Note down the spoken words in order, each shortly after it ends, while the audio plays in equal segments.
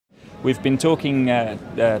We've been talking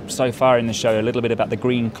so far in the show a little bit about the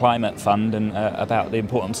Green Climate Fund and about the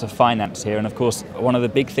importance of finance here. And of course, one of the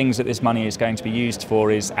big things that this money is going to be used for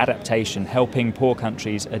is adaptation, helping poor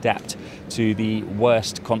countries adapt to the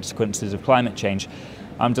worst consequences of climate change.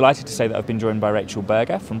 I'm delighted to say that I've been joined by Rachel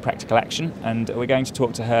Berger from Practical Action, and we're going to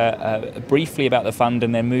talk to her briefly about the fund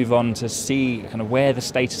and then move on to see kind of where the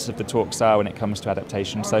status of the talks are when it comes to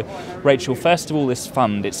adaptation. So, Rachel, first of all, this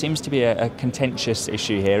fund, it seems to be a contentious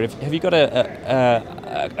issue here. Have you got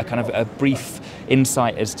a kind of a brief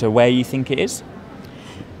insight as to where you think it is?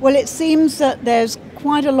 Well, it seems that there's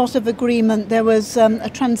quite a lot of agreement. There was a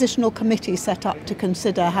transitional committee set up to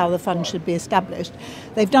consider how the fund should be established.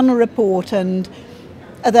 They've done a report, and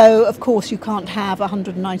although, of course, you can't have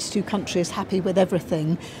 192 countries happy with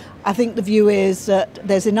everything, I think the view is that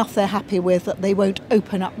there's enough they're happy with that they won't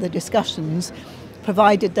open up the discussions,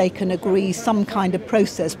 provided they can agree some kind of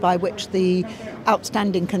process by which the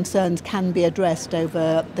outstanding concerns can be addressed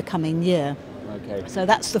over the coming year. Okay. So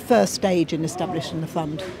that's the first stage in establishing the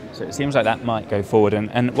fund. So it seems like that might go forward.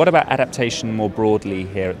 And what about adaptation more broadly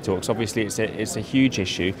here at Talks? Obviously, it's a huge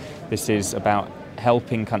issue. This is about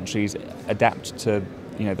helping countries adapt to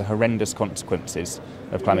the horrendous consequences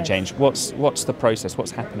of climate change. What's the process?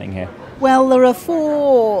 What's happening here? Well, there are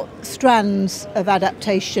 4 strands of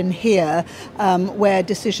adaptation here where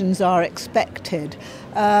decisions are expected.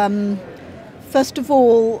 First of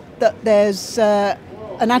all, that there's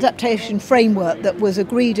an adaptation framework that was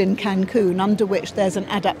agreed in Cancun, under which there's an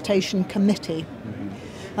adaptation committee.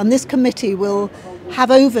 And this committee will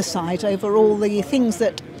have oversight over all the things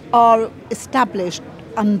that are established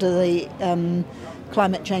under the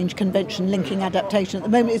Climate Change Convention linking adaptation. At the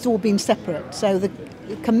moment it's all been separate, so the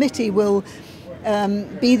committee will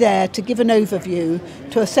be there to give an overview,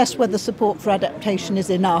 to assess whether support for adaptation is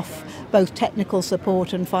enough, both technical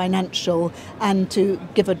support and financial, and to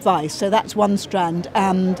give advice. So that's one strand.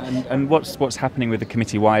 And what's happening with the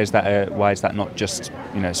committee? Why is that not just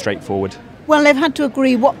straightforward? Well, they've had to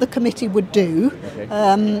agree what the committee would do, okay.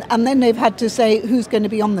 And then they've had to say who's going to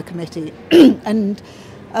be on the committee. And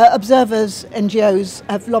observers, NGOs,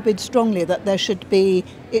 have lobbied strongly that it should be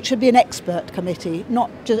an expert committee, not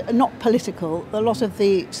political. A lot of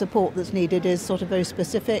the support that's needed is sort of very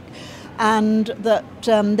specific, and that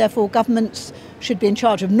therefore governments should be in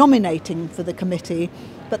charge of nominating for the committee,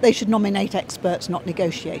 but they should nominate experts, not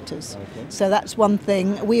negotiators. Okay. So that's one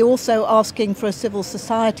thing. We're also asking for a civil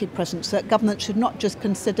society presence, that government should not just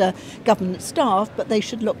consider government staff, but they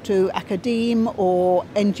should look to academe or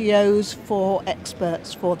NGOs for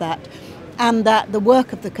experts for that, and that the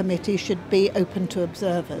work of the committee should be open to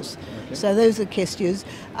observers. Okay. So those are key issues.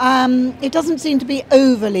 It doesn't seem to be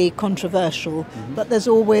overly controversial, but there's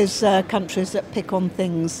always countries that pick on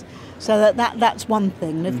things. So that's one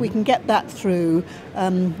thing. And if we can get that through,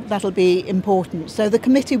 that'll be important. So the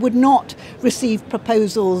committee would not receive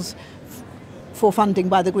proposals for funding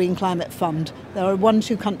by the Green Climate Fund. There are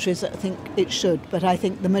 1-2 countries that think it should, but I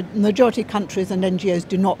think the majority of countries and NGOs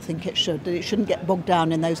do not think it should. That it shouldn't get bogged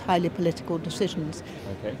down in those highly political decisions.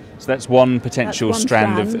 Okay. So that's one potential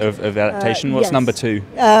strand of adaptation. What's yes. number 2?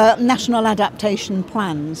 National adaptation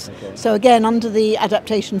plans. Okay. So again, under the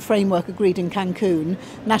adaptation framework agreed in Cancun,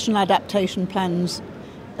 national adaptation plans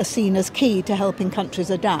are seen as key to helping countries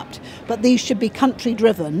adapt. But these should be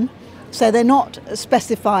country-driven. So they're not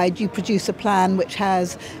specified, you produce a plan which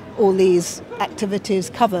has all these activities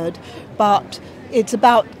covered, but it's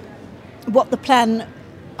about what the plan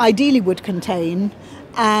ideally would contain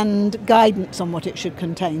and guidance on what it should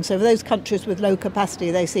contain. So for those countries with low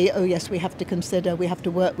capacity, they say, oh yes, we have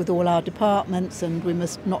to work with all our departments, and we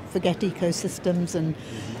must not forget ecosystems and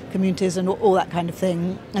communities and all that kind of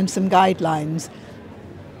thing, and some guidelines.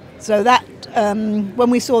 So that,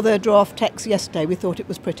 when we saw the draft text yesterday, we thought it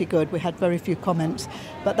was pretty good. We had very few comments,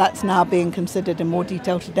 but that's now being considered in more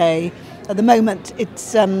detail today. At the moment,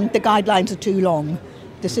 it's the guidelines are too long.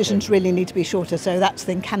 Decisions really need to be shorter. So that's the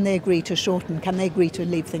thing, can they agree to shorten? Can they agree to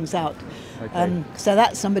leave things out? Okay. So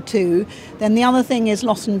that's number 2. Then the other thing is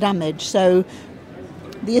loss and damage. So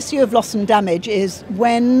the issue of loss and damage is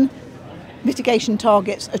when mitigation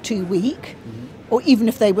targets are too weak, or even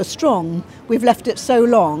if they were strong, we've left it so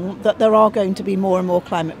long that there are going to be more and more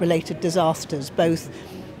climate-related disasters, both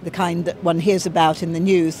the kind that one hears about in the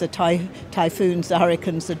news, the typhoons, the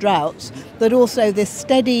hurricanes, the droughts, but also this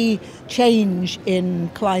steady change in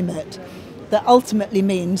climate that ultimately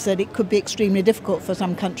means that it could be extremely difficult for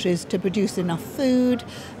some countries to produce enough food,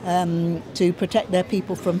 to protect their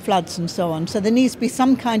people from floods and so on. So there needs to be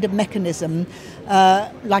some kind of mechanism,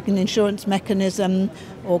 like an insurance mechanism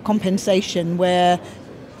or compensation, where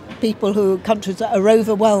countries that are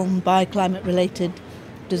overwhelmed by climate-related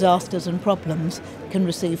disasters and problems can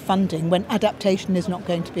receive funding when adaptation is not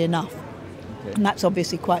going to be enough. Okay. And that's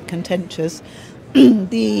obviously quite contentious.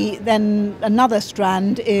 Then another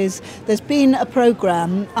strand is there's been a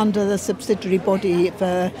programme under the subsidiary body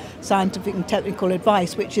for scientific and technical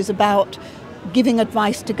advice, which is about giving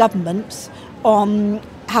advice to governments on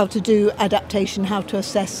how to do adaptation, how to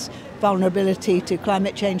assess vulnerability to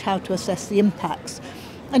climate change, how to assess the impacts.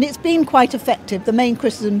 And it's been quite effective. The main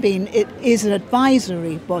criticism being it is an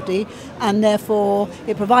advisory body and therefore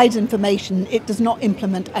it provides information. It does not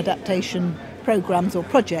implement adaptation programmes or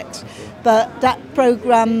projects. But that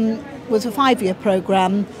programme was a 5-year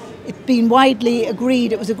programme. It's been widely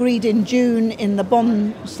agreed, it was agreed in June in the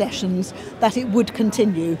Bonn sessions that it would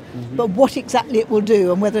continue. Mm-hmm. But what exactly it will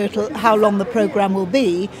do and how long the programme will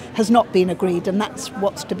be has not been agreed, and that's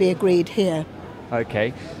what's to be agreed here.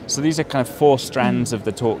 Okay, so these are kind of 4 strands of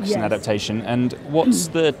the talks. Yes. And adaptation. And what's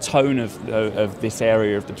the tone of this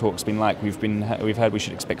area of the talks been like? We've heard we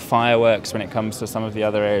should expect fireworks when it comes to some of the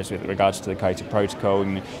other areas with regards to the Kyoto Protocol,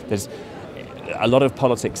 and there's a lot of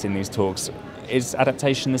politics in these talks. Is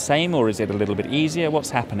adaptation the same, or is it a little bit easier? What's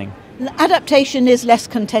happening? Adaptation is less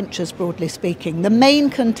contentious, broadly speaking. The main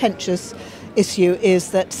contentious issue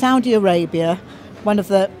is that Saudi Arabia, one of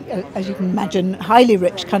the, as you can imagine, highly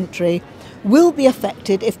rich country, will be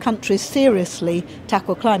affected if countries seriously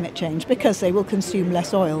tackle climate change because they will consume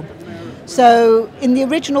less oil. So in the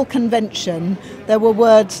original convention, there were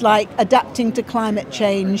words like adapting to climate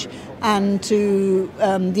change and to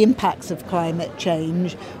the impacts of climate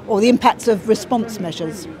change or the impacts of response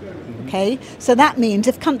measures. Okay, so that means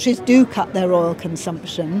if countries do cut their oil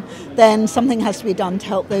consumption, then something has to be done to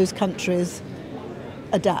help those countries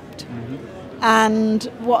adapt. And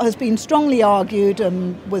what has been strongly argued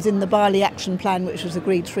and was in the Bali Action Plan, which was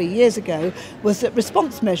agreed 3 years ago, was that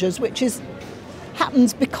response measures, which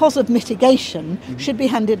happens because of mitigation, should be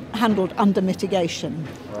handled under mitigation.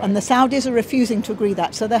 Right. And the Saudis are refusing to agree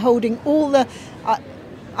that, so they're holding all the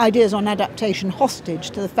ideas on adaptation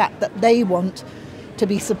hostage to the fact that they want to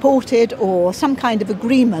be supported or some kind of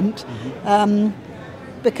agreement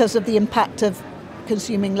because of the impact of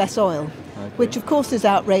consuming less oil. Okay. Which of course is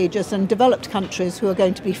outrageous, and developed countries who are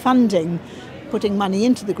going to be putting money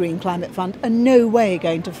into the Green Climate Fund are no way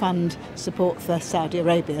going to fund support for Saudi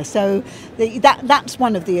Arabia. So that's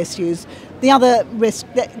one of the issues. The other risk,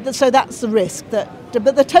 so that's the risk, but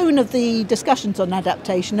the tone of the discussions on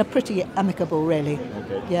adaptation are pretty amicable, really.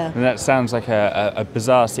 Okay. Yeah. And that sounds like a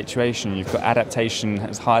bizarre situation. You've got adaptation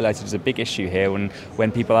as highlighted as a big issue here.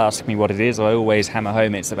 When people ask me what it is, I always hammer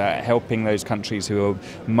home it's about helping those countries who are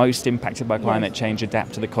most impacted by climate change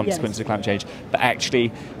adapt to the consequences of climate change. But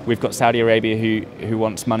actually, we've got Saudi Arabia who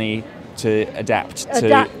wants money to adapt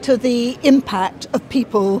to the impact of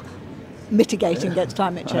people mitigating against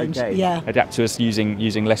climate change. Okay. Yeah. Adapt to us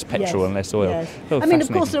using less petrol and less oil. Yes. I mean, of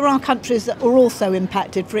course, there are countries that are also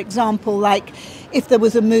impacted. For example, like if there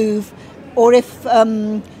was a move, or if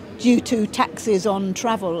due to taxes on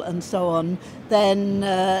travel and so on, then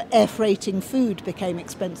air freighting food became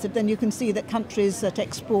expensive, then you can see that countries that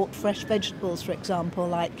export fresh vegetables, for example,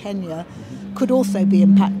 like Kenya, could also be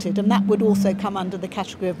impacted, and that would also come under the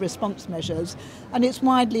category of response measures. And it's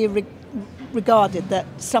widely regarded that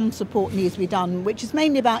some support needs to be done, which is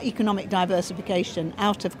mainly about economic diversification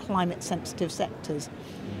out of climate-sensitive sectors.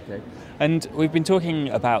 Okay. And we've been talking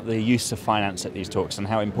about the use of finance at these talks and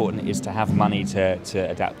how important it is to have money to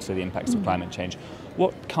adapt to the impacts of climate change.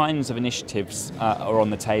 What kinds of initiatives are on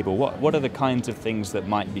the table? What are the kinds of things that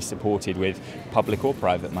might be supported with public or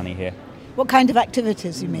private money here? What kind of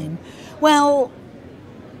activities, you mean? Well,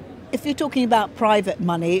 if you're talking about private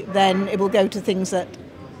money, then it will go to things that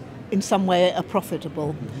in some way are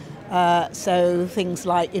profitable. So things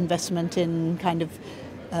like investment in kind of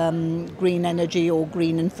green energy or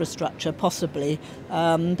green infrastructure, possibly,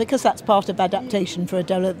 because that's part of adaptation for a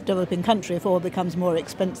developing country. If oil becomes more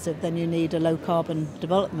expensive, then you need a low-carbon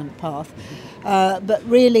development path. But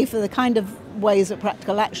really, for the kind of ways that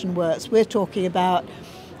practical action works, we're talking about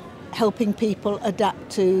helping people adapt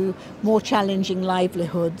to more challenging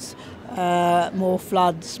livelihoods, more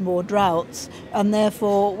floods, more droughts, and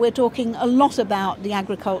therefore we're talking a lot about the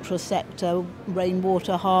agricultural sector,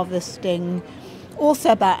 rainwater harvesting,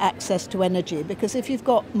 also about access to energy, because if you've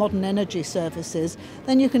got modern energy services,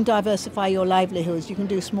 then you can diversify your livelihoods, you can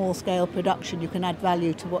do small-scale production, you can add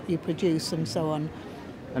value to what you produce and so on.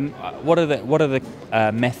 And what are the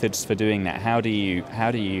methods for doing that? How do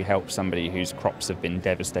you help somebody whose crops have been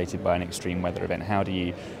devastated by an extreme weather event? How do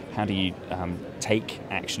you take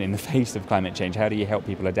action in the face of climate change? How do you help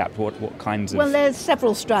people adapt? What kinds of... Well, there's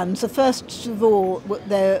several strands. So first of all,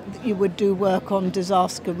 you would do work on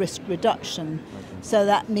disaster risk reduction. So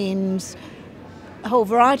that means a whole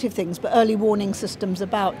variety of things, but early warning systems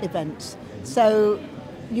about events. So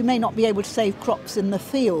you may not be able to save crops in the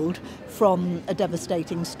field from a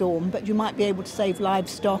devastating storm, but you might be able to save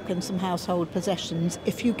livestock and some household possessions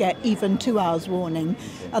if you get even 2 hours warning,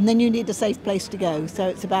 and then you need a safe place to go. So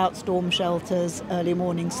it's about storm shelters, early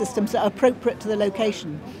warning systems that are appropriate to the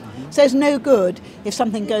location. So it's no good if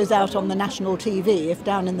something goes out on the national TV, if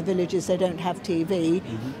down in the villages they don't have TV.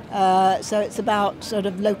 So it's about sort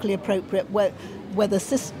of locally appropriate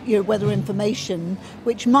weather information,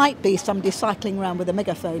 which might be somebody cycling around with a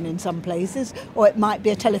megaphone in some places, or it might be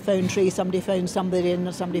a telephone tree, somebody phones somebody in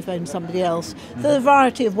or somebody phones somebody else. So there are a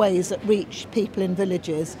variety of ways that reach people in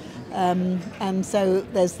villages, and so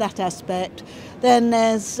there's that aspect. Then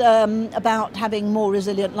there's about having more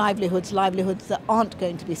resilient livelihoods that aren't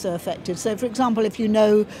going to be so affected. So for example, if you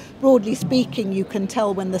know, broadly speaking, you can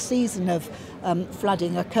tell when the season of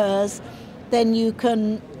flooding occurs, then you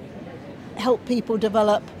can help people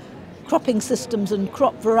develop cropping systems and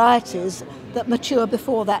crop varieties that mature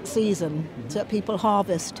before that season, so that people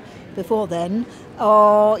harvest before then.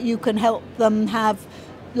 Or you can help them have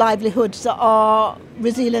livelihoods that are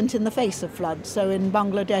resilient in the face of floods. So in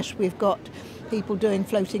Bangladesh we've got people doing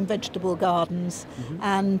floating vegetable gardens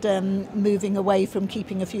and moving away from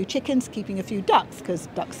keeping a few chickens, keeping a few ducks, because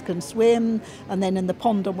ducks can swim, and then in the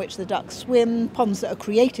pond on which the ducks swim, ponds that are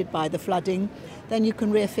created by the flooding, then you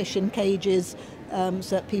can rear fish in cages so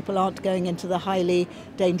that people aren't going into the highly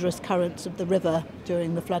dangerous currents of the river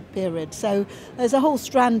during the flood period. So there's a whole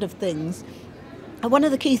strand of things. And one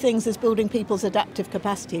of the key things is building people's adaptive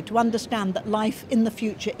capacity to understand that life in the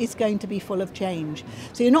future is going to be full of change.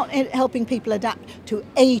 So you're not helping people adapt to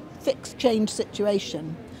a fixed change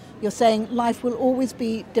situation. You're saying life will always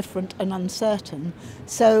be different and uncertain.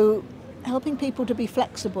 So helping people to be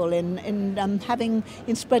flexible in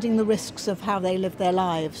spreading the risks of how they live their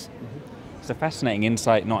lives. It's a fascinating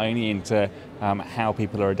insight not only into how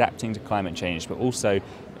people are adapting to climate change, but also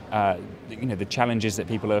the challenges that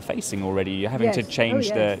people are facing already. You're having to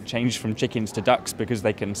change from chickens to ducks because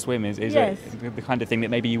they can swim is the kind of thing that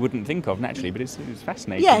maybe you wouldn't think of naturally, but it's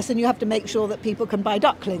fascinating. Yes, and you have to make sure that people can buy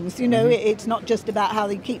ducklings. It's not just about how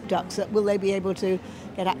they keep ducks. Will they be able to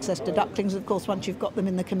get access to ducklings? Of course, once you've got them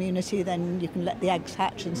in the community, then you can let the eggs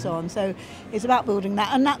hatch and so on. So it's about building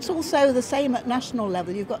that. And that's also the same at national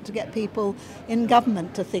level. You've got to get people in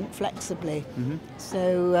government to think flexibly.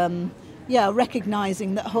 So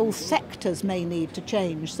recognising that whole sectors may need to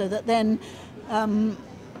change, so that then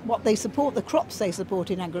what they support, the crops they support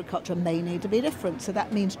in agriculture may need to be different. So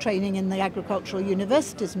that means training in the agricultural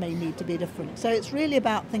universities may need to be different. So it's really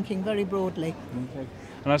about thinking very broadly. Okay.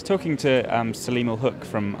 And I was talking to Salim Al-Hook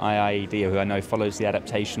from IIED, who I know follows the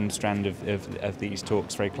adaptation strand of these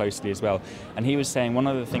talks very closely as well. And he was saying one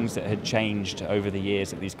of the things that had changed over the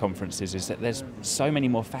years at these conferences is that there's so many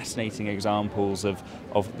more fascinating examples of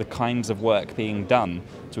the kinds of work being done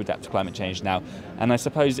to adapt to climate change now. And I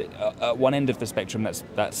suppose at one end of the spectrum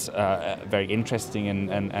that's very interesting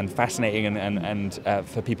and fascinating and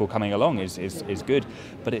for people coming along is good,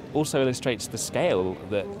 but it also illustrates the scale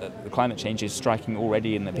that the climate change is striking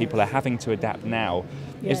already and that people are having to adapt now.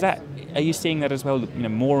 Yes. Are you seeing that as well?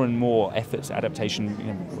 More and more efforts at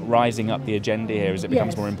adaptation rising up the agenda here as it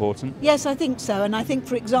becomes more important? Yes, I think so. And I think,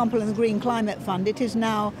 for example, in the Green Climate Fund, it is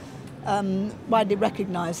now widely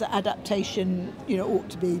recognised that adaptation, ought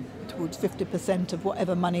to be towards 50% of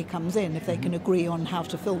whatever money comes in. If they can agree on how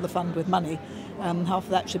to fill the fund with money, half of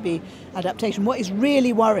that should be adaptation. What is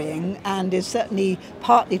really worrying, and is certainly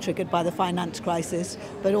partly triggered by the finance crisis,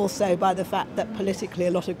 but also by the fact that politically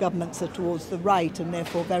a lot of governments are towards the right and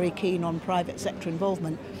therefore very keen on private sector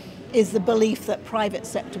involvement, is the belief that private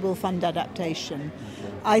sector will fund adaptation.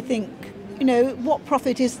 I think, what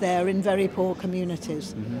profit is there in very poor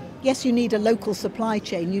communities? Yes, you need a local supply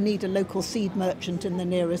chain, you need a local seed merchant in the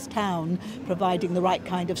nearest town providing the right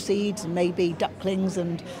kind of seeds and maybe ducklings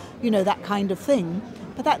and, that kind of thing.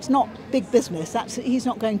 But that's not big business. He's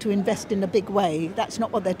not going to invest in a big way. That's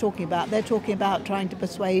not what they're talking about. They're talking about trying to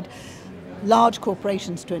persuade large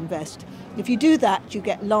corporations to invest. If you do that, you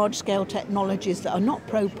get large-scale technologies that are not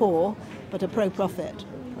pro-poor, but are pro-profit.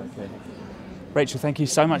 Okay. Rachel, thank you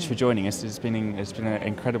so much for joining us. It's been an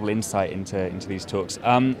incredible insight into these talks.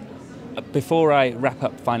 Before I wrap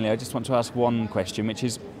up finally, I just want to ask one question, which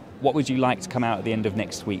is, what would you like to come out at the end of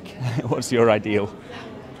next week? What's your ideal?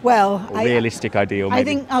 Well, or realistic ideal, maybe? I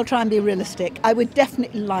think I'll try and be realistic. I would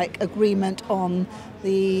definitely like agreement on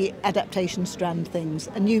the adaptation strand things,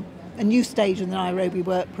 a new stage in the Nairobi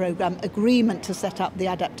Work Programme, agreement to set up the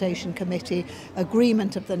adaptation committee,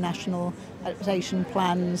 agreement of the national adaptation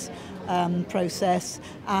plans process,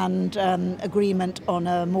 and agreement on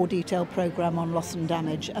a more detailed programme on loss and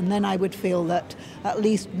damage. And then I would feel that at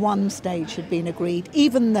least one stage had been agreed,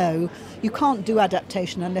 even though you can't do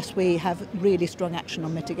adaptation unless we have really strong action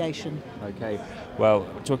on mitigation. Okay, well,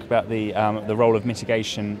 talk about the role of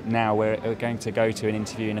mitigation now. We're going to go to an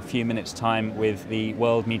interview in a few minutes' time with the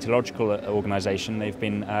World Meteorological Organization. They've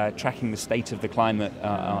been tracking the state of the climate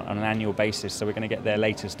on an annual basis, so we're going to get their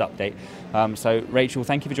latest update. So Rachel,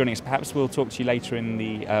 thank you for joining us. Perhaps we'll talk to you later in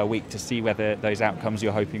the week to see whether those outcomes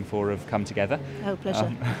you're hoping for have come together. Oh,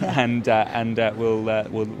 pleasure. Yeah. And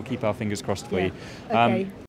we'll keep our fingers crossed for you. Okay.